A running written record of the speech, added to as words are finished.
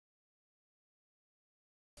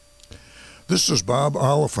This is Bob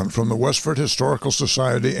Oliphant from the Westford Historical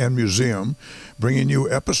Society and Museum, bringing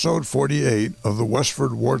you episode 48 of the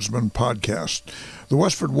Westford Wardsman podcast. The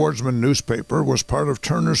Westford Wardsman newspaper was part of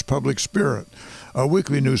Turner's Public Spirit, a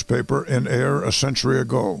weekly newspaper in Ayer a century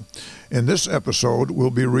ago. In this episode,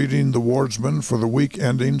 we'll be reading the Wardsman for the week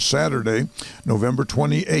ending Saturday, November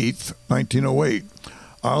 28, 1908.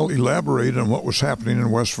 I'll elaborate on what was happening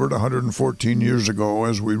in Westford 114 years ago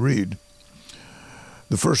as we read.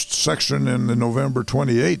 The first section in the November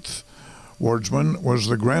 28th Wardsman was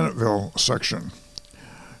the Graniteville section.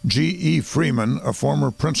 G.E. Freeman, a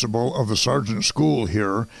former principal of the Sergeant School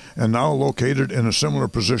here and now located in a similar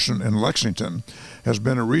position in Lexington, has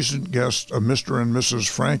been a recent guest of Mr. and Mrs.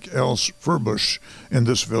 Frank L. Furbush in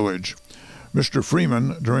this village. Mr.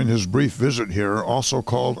 Freeman, during his brief visit here, also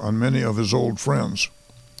called on many of his old friends.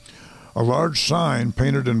 A large sign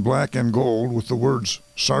painted in black and gold with the words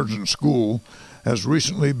Sergeant School has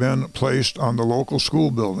recently been placed on the local school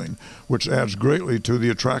building, which adds greatly to the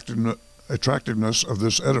attractiveness of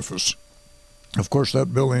this edifice. Of course,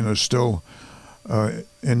 that building is still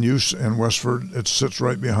in use in Westford. It sits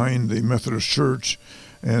right behind the Methodist Church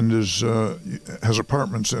and has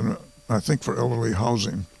apartments in it, I think, for elderly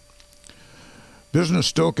housing. Business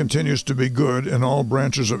still continues to be good in all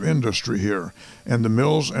branches of industry here, and the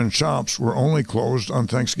mills and shops were only closed on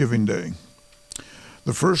Thanksgiving Day.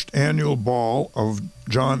 The first annual ball of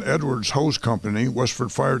John Edwards Hose Company,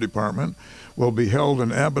 Westford Fire Department, will be held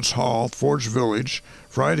in Abbott's Hall, Forge Village,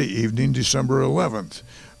 Friday evening, December 11th.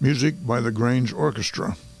 Music by the Grange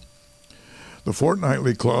Orchestra. The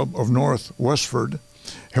Fortnightly Club of North Westford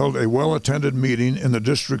held a well-attended meeting in the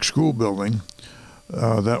district school building.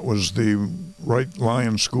 That was the Wright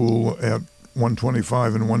Lyon School at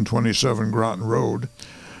 125 and 127 Groton Road,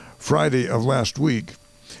 Friday of last week.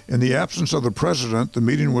 In the absence of the president, the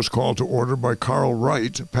meeting was called to order by Carl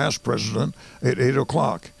Wright, past president, at 8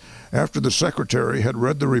 o'clock. After the secretary had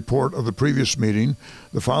read the report of the previous meeting,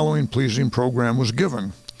 the following pleasing program was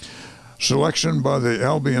given. Selection by the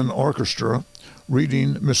Albion Orchestra,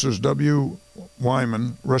 reading Mrs. W.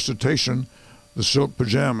 Wyman, recitation, The Silk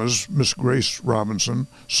Pajamas, Miss Grace Robinson,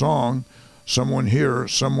 song, Someone Here,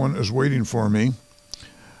 Someone Is Waiting for Me,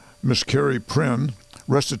 Miss Carrie Prynne,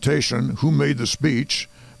 recitation, Who Made the Speech,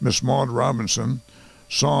 Miss Maud Robinson,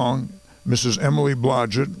 song, Mrs. Emily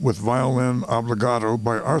Blodgett with violin obligato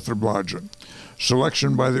by Arthur Blodgett,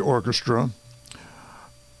 selection by the orchestra,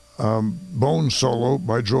 bone solo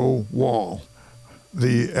by Joe Wall.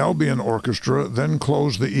 The Albion Orchestra then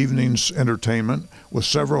closed the evening's entertainment with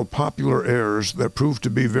several popular airs that proved to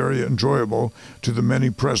be very enjoyable to the many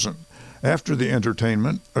present. After the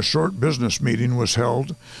entertainment, a short business meeting was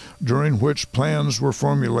held, during which plans were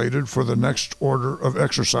formulated for the next order of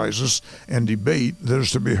exercises and debate that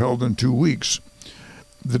is to be held in 2 weeks.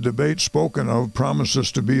 The debate spoken of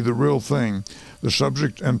promises to be the real thing, the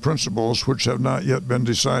subject and principles which have not yet been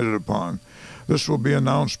decided upon. This will be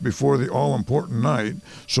announced before the all-important night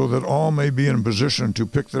so that all may be in position to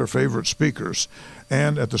pick their favorite speakers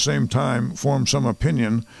and at the same time form some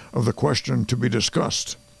opinion of the question to be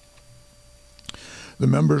discussed. The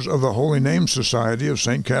members of the Holy Name Society of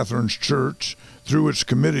St. Catherine's Church, through its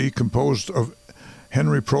committee composed of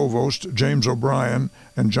Henry Provost, James O'Brien,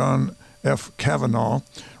 and John F. Cavanaugh,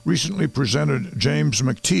 recently presented James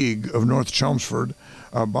McTeague of North Chelmsford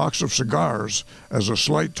a box of cigars as a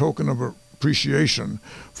slight token of appreciation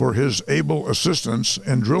for his able assistance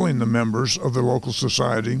in drilling the members of the local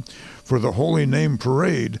society for the Holy Name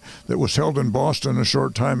Parade that was held in Boston a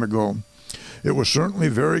short time ago. It was certainly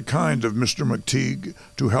very kind of Mr. McTeague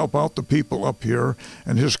to help out the people up here,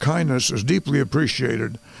 and his kindness is deeply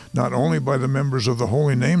appreciated, not only by the members of the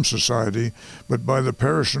Holy Name Society, but by the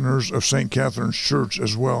parishioners of St. Catherine's Church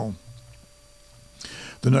as well.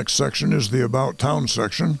 The next section is the About Town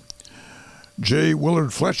section. J.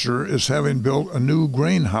 Willard Fletcher is having built a new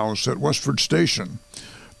grain house at Westford Station,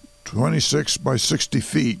 26 by 60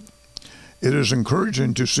 feet. It is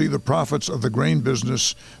encouraging to see the profits of the grain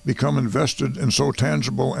business become invested in so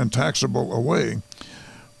tangible and taxable a way.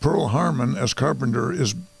 Pearl Harmon, as carpenter,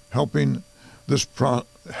 is helping this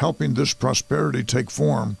prosperity take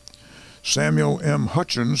form. Samuel M.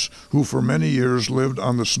 Hutchins, who for many years lived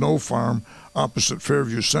on the Snow Farm opposite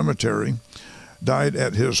Fairview Cemetery, died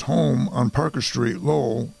at his home on Parker Street,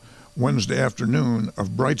 Lowell, Wednesday afternoon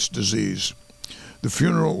of Bright's disease. The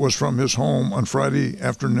funeral was from his home on Friday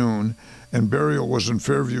afternoon, and burial was in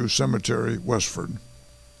Fairview Cemetery, Westford.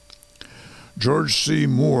 George C.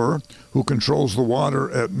 Moore, who controls the water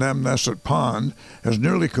at Namnasset Pond, has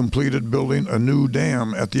nearly completed building a new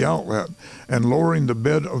dam at the outlet and lowering the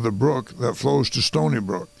bed of the brook that flows to Stony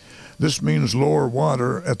Brook. This means lower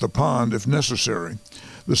water at the pond if necessary.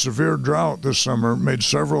 The severe drought this summer made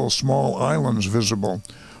several small islands visible.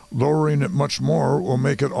 Lowering it much more will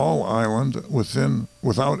make it all island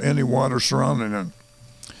without any water surrounding it.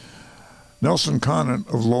 Nelson Conant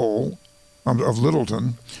of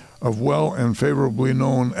Littleton, of well and favorably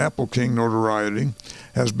known Apple King notoriety,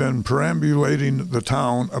 has been perambulating the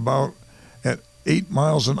town about at 8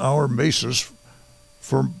 miles an hour basis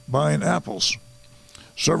for buying apples.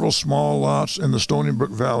 Several small lots in the Stony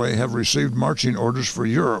Brook Valley have received marching orders for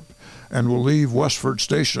Europe and will leave Westford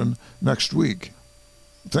Station next week.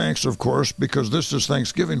 Thanks, of course, because this is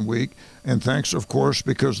Thanksgiving week, and thanks, of course,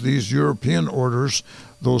 because these European orders,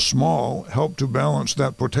 though small, help to balance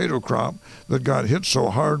that potato crop that got hit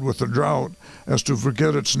so hard with the drought as to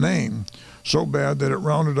forget its name, so bad that it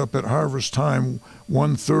rounded up at harvest time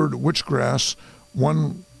 1/3 witchgrass,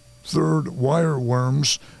 1/3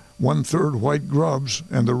 wireworms, 1/3 white grubs,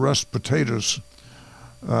 and the rest potatoes.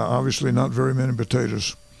 Obviously not very many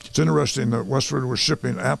potatoes. It's interesting that Westford was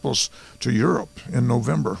shipping apples to Europe in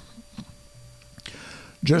November.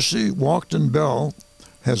 Jessie Walkden Bell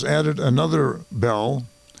has added another Bell,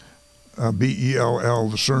 B-E-L-L,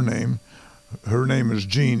 the surname. Her name is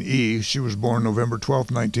Jean E. She was born November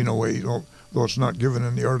 12, 1908, though it's not given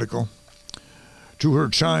in the article. To her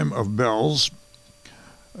chime of bells,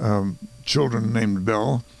 children named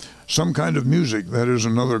Bell, some kind of music, that is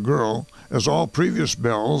another girl, as all previous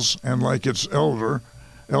bells, and like its elder,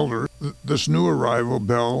 this new arrival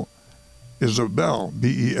Bell is a bell,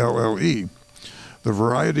 B-E-L-L-E. The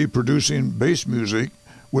variety producing bass music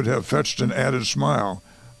would have fetched an added smile,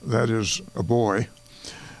 that is a boy.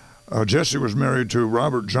 Jessie was married to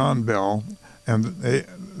Robert John Bell, and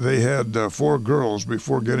they had 4 girls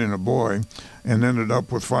before getting a boy, and ended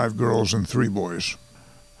up with 5 girls and 3 boys.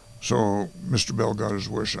 So Mr. Bell got his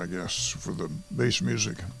wish, I guess, for the bass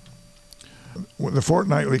music. The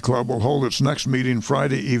Fortnightly Club will hold its next meeting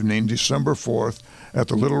Friday evening, December 4th, at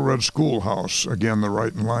the Little Red Schoolhouse, again the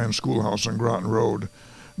Wright and Lyon Schoolhouse on Groton Road,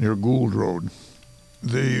 near Gould Road.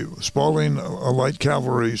 The Spaulding Light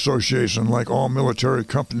Cavalry Association, like all military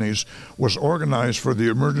companies, was organized for the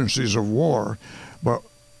emergencies of war, but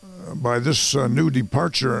by this new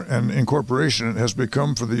departure and incorporation, it has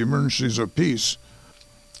become for the emergencies of peace.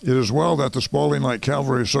 It is well that the Spaulding Light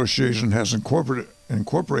Cavalry Association has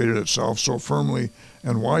incorporated itself so firmly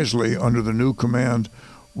and wisely under the new command,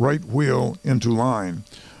 right wheel into line,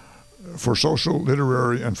 for social,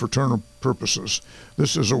 literary, and fraternal purposes.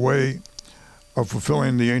 This is a way of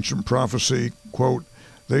fulfilling the ancient prophecy, quote,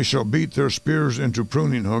 "They shall beat their spears into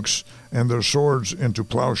pruning hooks and their swords into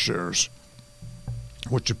plowshares,"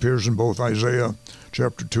 which appears in both Isaiah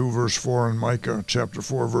chapter 2, verse 4, and Micah chapter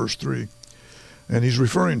 4, verse 3. And he's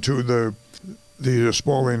referring to the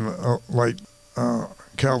Spaulding Light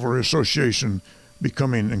Cavalry Association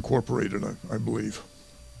becoming incorporated, I believe.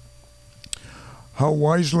 How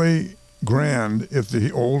wisely grand if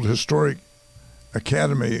the old historic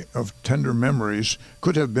Academy of Tender Memories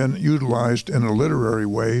could have been utilized in a literary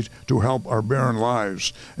way to help our barren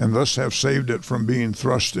lives, and thus have saved it from being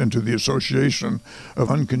thrust into the association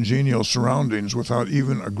of uncongenial surroundings without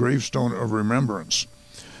even a gravestone of remembrance.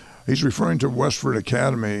 He's referring to Westford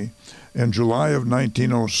Academy. In July of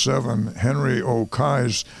 1907, Henry O.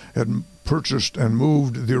 Keyes had purchased and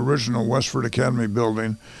moved the original Westford Academy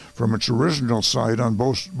building from its original site on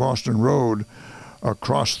Boston Road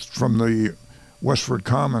across from the Westford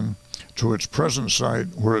Common to its present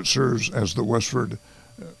site where it serves as the Westford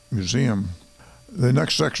Museum. The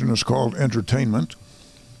next section is called Entertainment.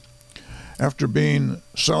 After being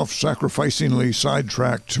self-sacrificingly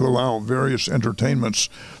sidetracked to allow various entertainments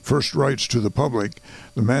first rights to the public,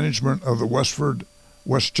 the management of the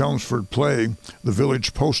West Chelmsford Play, the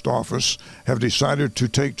village post office, have decided to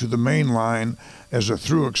take to the main line as a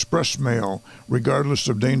through express mail, regardless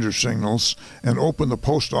of danger signals, and open the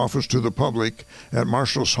post office to the public at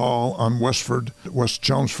Marshall's Hall on West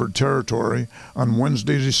Chelmsford territory on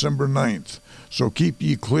Wednesday, December 9th. So keep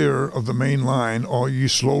ye clear of the main line, all ye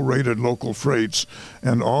slow-rated local freights,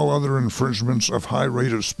 and all other infringements of high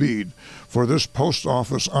rate of speed. For this post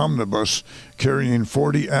office omnibus, carrying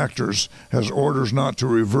 40 actors, has orders not to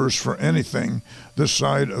reverse for anything this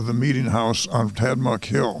side of the meeting house on Tadmuck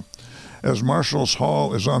Hill. As Marshall's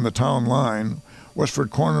Hall is on the town line,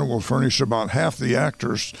 Westford Corner will furnish about half the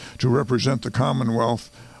actors to represent the commonwealth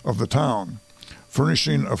of the town,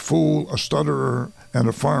 furnishing a fool, a stutterer, and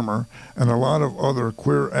a farmer, and a lot of other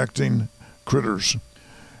queer-acting critters.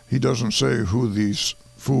 He doesn't say who these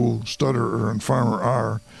fool, stutterer, and farmer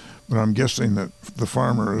are, but I'm guessing that the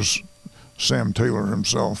farmer is Sam Taylor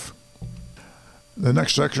himself. The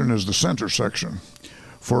next section is the center section.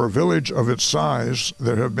 For a village of its size,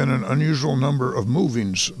 there have been an unusual number of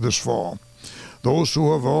movings this fall. Those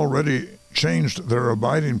who have already changed their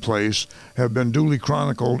abiding place have been duly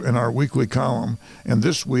chronicled in our weekly column, and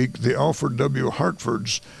this week the Alfred W.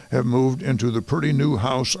 Hartfords have moved into the pretty new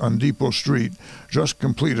house on Depot Street, just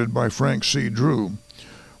completed by Frank C. Drew.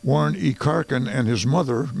 Warren E. Karkin and his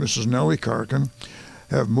mother, Mrs. Nellie Karkin,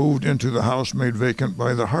 have moved into the house made vacant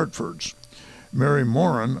by the Hartfords. Mary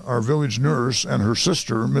Moran, our village nurse, and her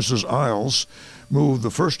sister, Mrs. Isles, moved the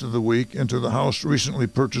first of the week into the house recently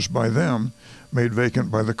purchased by them, made vacant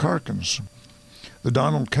by the Karkins. The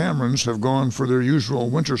Donald Camerons have gone for their usual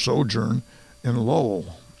winter sojourn in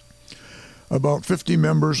Lowell. About 50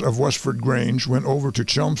 members of Westford Grange went over to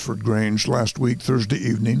Chelmsford Grange last week, Thursday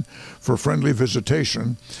evening, for friendly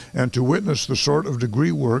visitation and to witness the sort of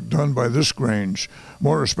degree work done by this Grange,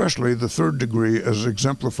 more especially the third degree as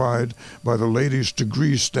exemplified by the ladies'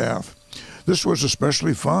 degree staff. This was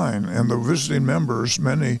especially fine, and the visiting members,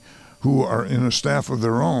 many who are in a staff of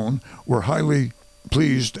their own, were highly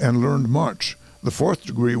pleased and learned much. The fourth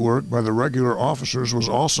degree work by the regular officers was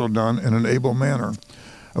also done in an able manner.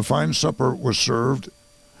 A fine supper was served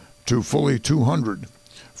to fully 200.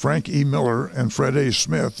 Frank E. Miller and Fred A.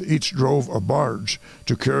 Smith each drove a barge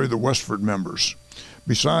to carry the Westford members,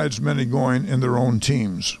 besides many going in their own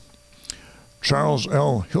teams. Charles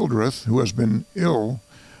L. Hildreth, who has been ill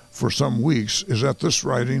for some weeks, is at this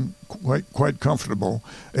writing quite comfortable,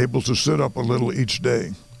 able to sit up a little each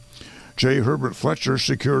day. J. Herbert Fletcher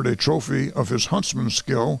secured a trophy of his huntsman's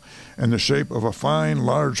skill in the shape of a fine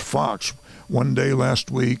large fox one day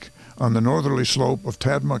last week on the northerly slope of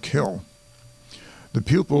Tadmuck Hill. The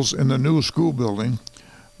pupils in the new school building,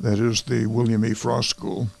 that is the William E. Frost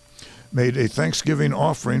School, made a Thanksgiving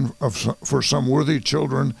offering for some worthy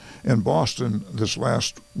children in Boston this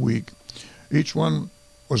last week. Each one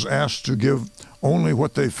was asked to give only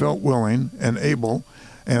what they felt willing and able,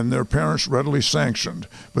 and their parents readily sanctioned,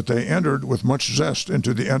 but they entered with much zest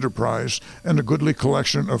into the enterprise, and a goodly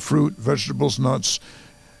collection of fruit, vegetables, nuts,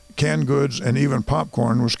 canned goods, and even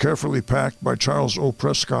popcorn was carefully packed by Charles O.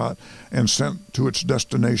 Prescott and sent to its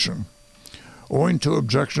destination. Owing to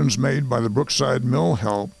objections made by the Brookside Mill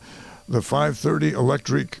help, the 5:30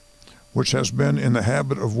 electric, which has been in the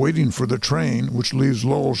habit of waiting for the train, which leaves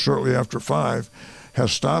Lowell shortly after 5,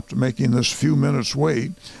 has stopped making this few minutes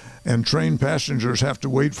wait, and train passengers have to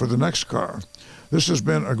wait for the next car. This has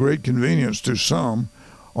been a great convenience to some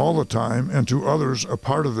all the time, and to others a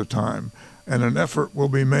part of the time, and an effort will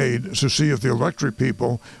be made to see if the electric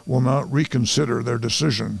people will not reconsider their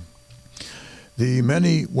decision. The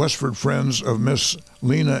many Westford friends of Miss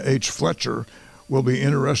Lena H. Fletcher will be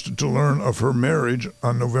interested to learn of her marriage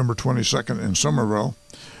on November 22nd in Somerville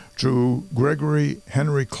to Gregory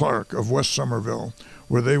Henry Clark of West Somerville,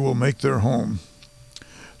 where they will make their home.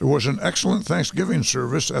 There was an excellent Thanksgiving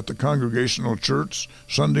service at the Congregational Church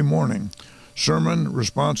Sunday morning. Sermon,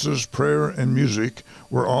 responses, prayer, and music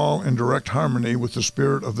were all in direct harmony with the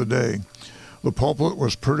spirit of the day. The pulpit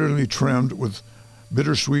was prettily trimmed with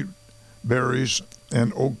bittersweet berries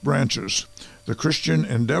and oak branches. The Christian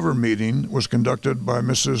Endeavor meeting was conducted by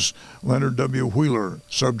Mrs. Leonard W. Wheeler,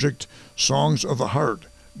 subject, Songs of the Heart,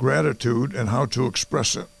 Gratitude and How to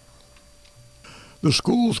Express It. The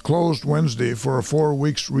schools closed Wednesday for a 4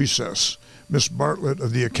 weeks recess. Miss Bartlett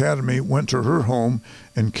of the Academy went to her home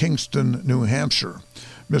in Kingston, New Hampshire.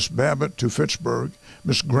 Miss Babbitt to Fitchburg.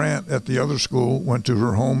 Miss Grant at the other school went to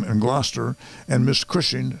her home in Gloucester, and Miss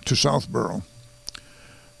Cushing to Southborough.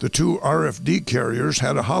 The 2 RFD carriers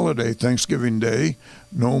had a holiday Thanksgiving Day,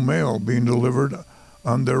 no mail being delivered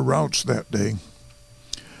on their routes that day.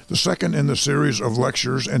 The second in the series of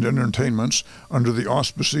lectures and entertainments under the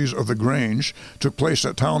auspices of the Grange took place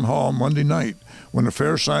at Town Hall Monday night, when a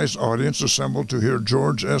fair-sized audience assembled to hear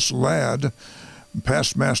George S. Ladd,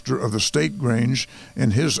 past master of the State Grange,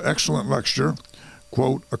 in his excellent lecture,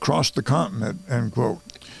 quote, Across the Continent, end quote.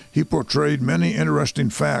 He portrayed many interesting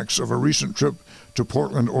facts of a recent trip to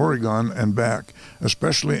Portland, Oregon, and back,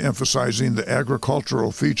 especially emphasizing the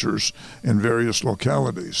agricultural features in various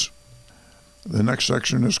localities. The next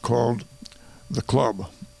section is called The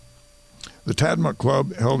Club. The Tadmuck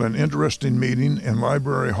Club held an interesting meeting in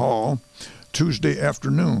Library Hall Tuesday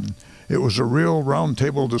afternoon. It was a real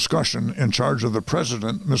roundtable discussion in charge of the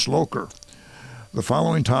president, Miss Loker. The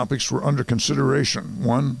following topics were under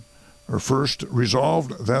consideration. First,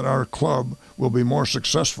 resolved that our club will be more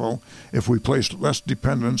successful if we place less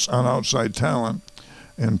dependence on outside talent.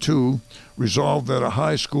 And 2, resolved that a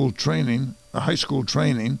high school training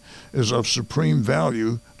is of supreme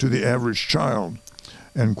value to the average child,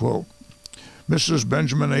 end quote. Mrs.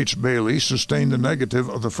 Benjamin H. Bailey sustained the negative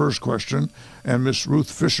of the first question, and Miss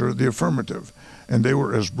Ruth Fisher the affirmative, and they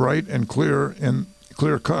were as bright and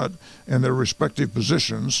clear-cut in their respective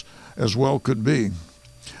positions as well could be.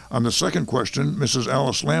 On the second question, Mrs.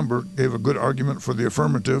 Alice Lambert gave a good argument for the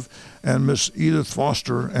affirmative, and Miss Edith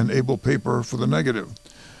Foster an able paper for the negative.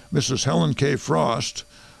 Mrs. Helen K. Frost,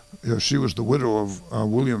 she was the widow of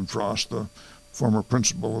William Frost, the former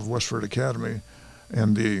principal of Westford Academy,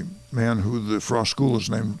 and the man who the Frost School is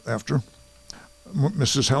named after.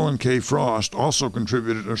 Mrs. Helen K. Frost also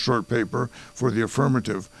contributed a short paper for the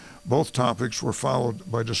affirmative. Both topics were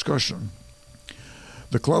followed by discussion.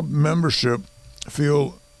 The club membership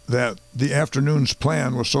feel that the afternoon's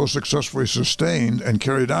plan was so successfully sustained and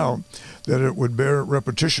carried out that it would bear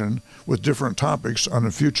repetition with different topics on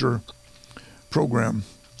a future program.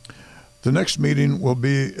 The next meeting will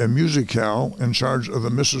be a musicale in charge of the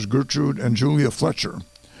Mrs. Gertrude and Julia Fletcher.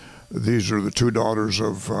 These are the two daughters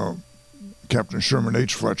of Captain Sherman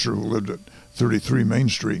H. Fletcher, who lived at 33 Main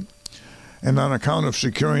Street. And on account of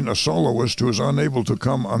securing a soloist who is unable to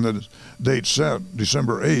come on the date set,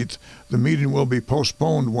 December 8th, the meeting will be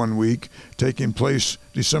postponed 1 week, taking place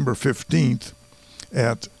December 15th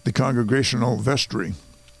at the Congregational Vestry.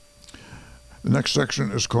 The next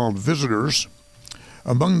section is called Visitors.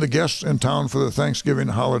 Among the guests in town for the Thanksgiving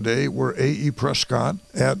holiday were A.E. Prescott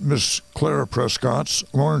at Miss Clara Prescott's,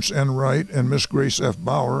 Lawrence N. Wright and Miss Grace F.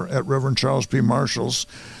 Bauer at Reverend Charles P. Marshall's,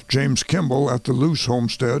 James Kimball at the Luce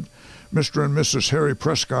Homestead, Mr. and Mrs. Harry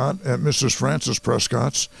Prescott at Mrs. Frances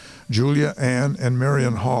Prescott's, Julia Ann and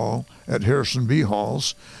Marion Hall at Harrison B.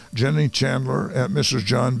 Hall's, Jenny Chandler at Mrs.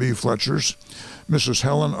 John B. Fletcher's, Mrs.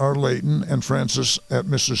 Helen R. Layton and Frances at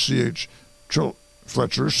Mrs. C.H.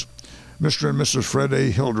 Fletcher's, Mr. and Mrs. Fred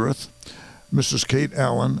A. Hildreth, Mrs. Kate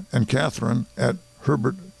Allen, and Catherine at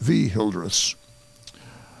Herbert V. Hildreth's.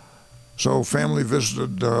 So family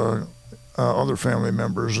visited other family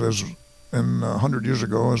members as in 100 years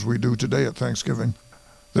ago as we do today at Thanksgiving.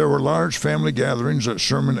 There were large family gatherings at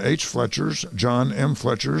Sherman H. Fletcher's, John M.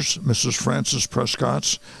 Fletcher's, Mrs. Frances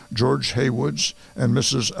Prescott's, George Haywood's, and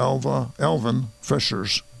Mrs. Alvin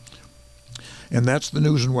Fesher's. And that's the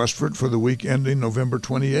news in Westford for the week ending November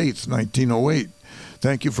 28th, 1908.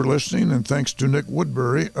 Thank you for listening, and thanks to Nick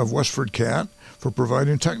Woodbury of Westford Cat for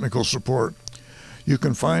providing technical support. You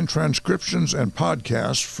can find transcriptions and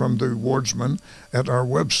podcasts from the Wardsman at our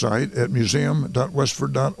website at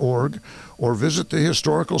museum.westford.org or visit the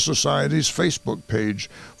Historical Society's Facebook page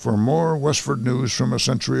for more Westford news from a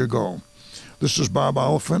century ago. This is Bob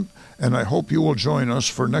Oliphant, and I hope you will join us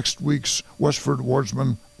for next week's Westford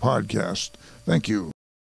Wardsman podcast. Thank you.